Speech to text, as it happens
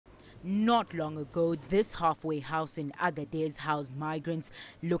Not long ago, this halfway house in Agadez housed migrants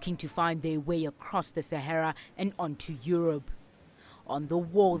looking to find their way across the Sahara and onto Europe. On the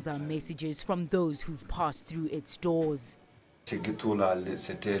walls are messages from those who've passed through its doors. This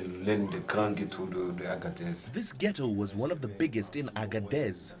ghetto was one of the biggest in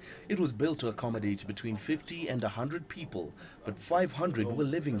Agadez. It was built to accommodate between 50 and 100 people, but 500 were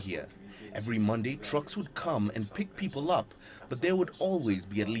living here. Every Monday, trucks would come and pick people up, but there would always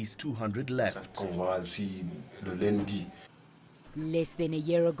be at least 200 left. Less than a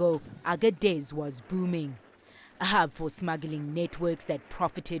year ago, Agadez was booming, a hub for smuggling networks that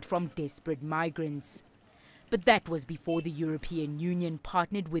profited from desperate migrants. But that was before the European Union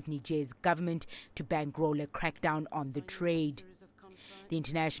partnered with Niger's government to bankroll a crackdown on the trade. The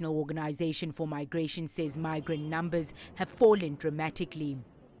International Organization for Migration says migrant numbers have fallen dramatically.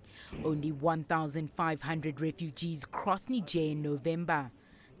 Only 1,500 refugees crossed Niger in November,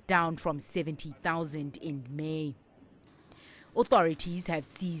 down from 70,000 in May. Authorities have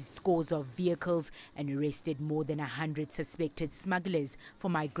seized scores of vehicles and arrested more than 100 suspected smugglers for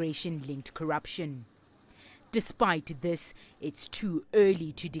migration-linked corruption. Despite this, it's too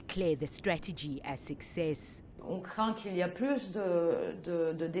early to declare the strategy a success. We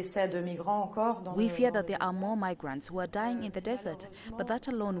fear that there are more migrants who are dying in the desert, but that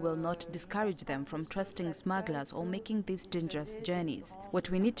alone will not discourage them from trusting smugglers or making these dangerous journeys. What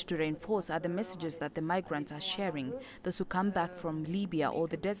we need to reinforce are the messages that the migrants are sharing, those who come back from Libya or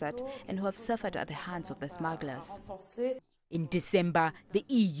the desert and who have suffered at the hands of the smugglers. In December, the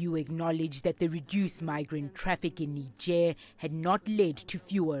EU acknowledged that the reduced migrant traffic in Niger had not led to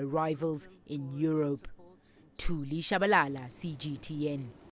fewer arrivals in Europe. Thuli Shabalala, CGTN.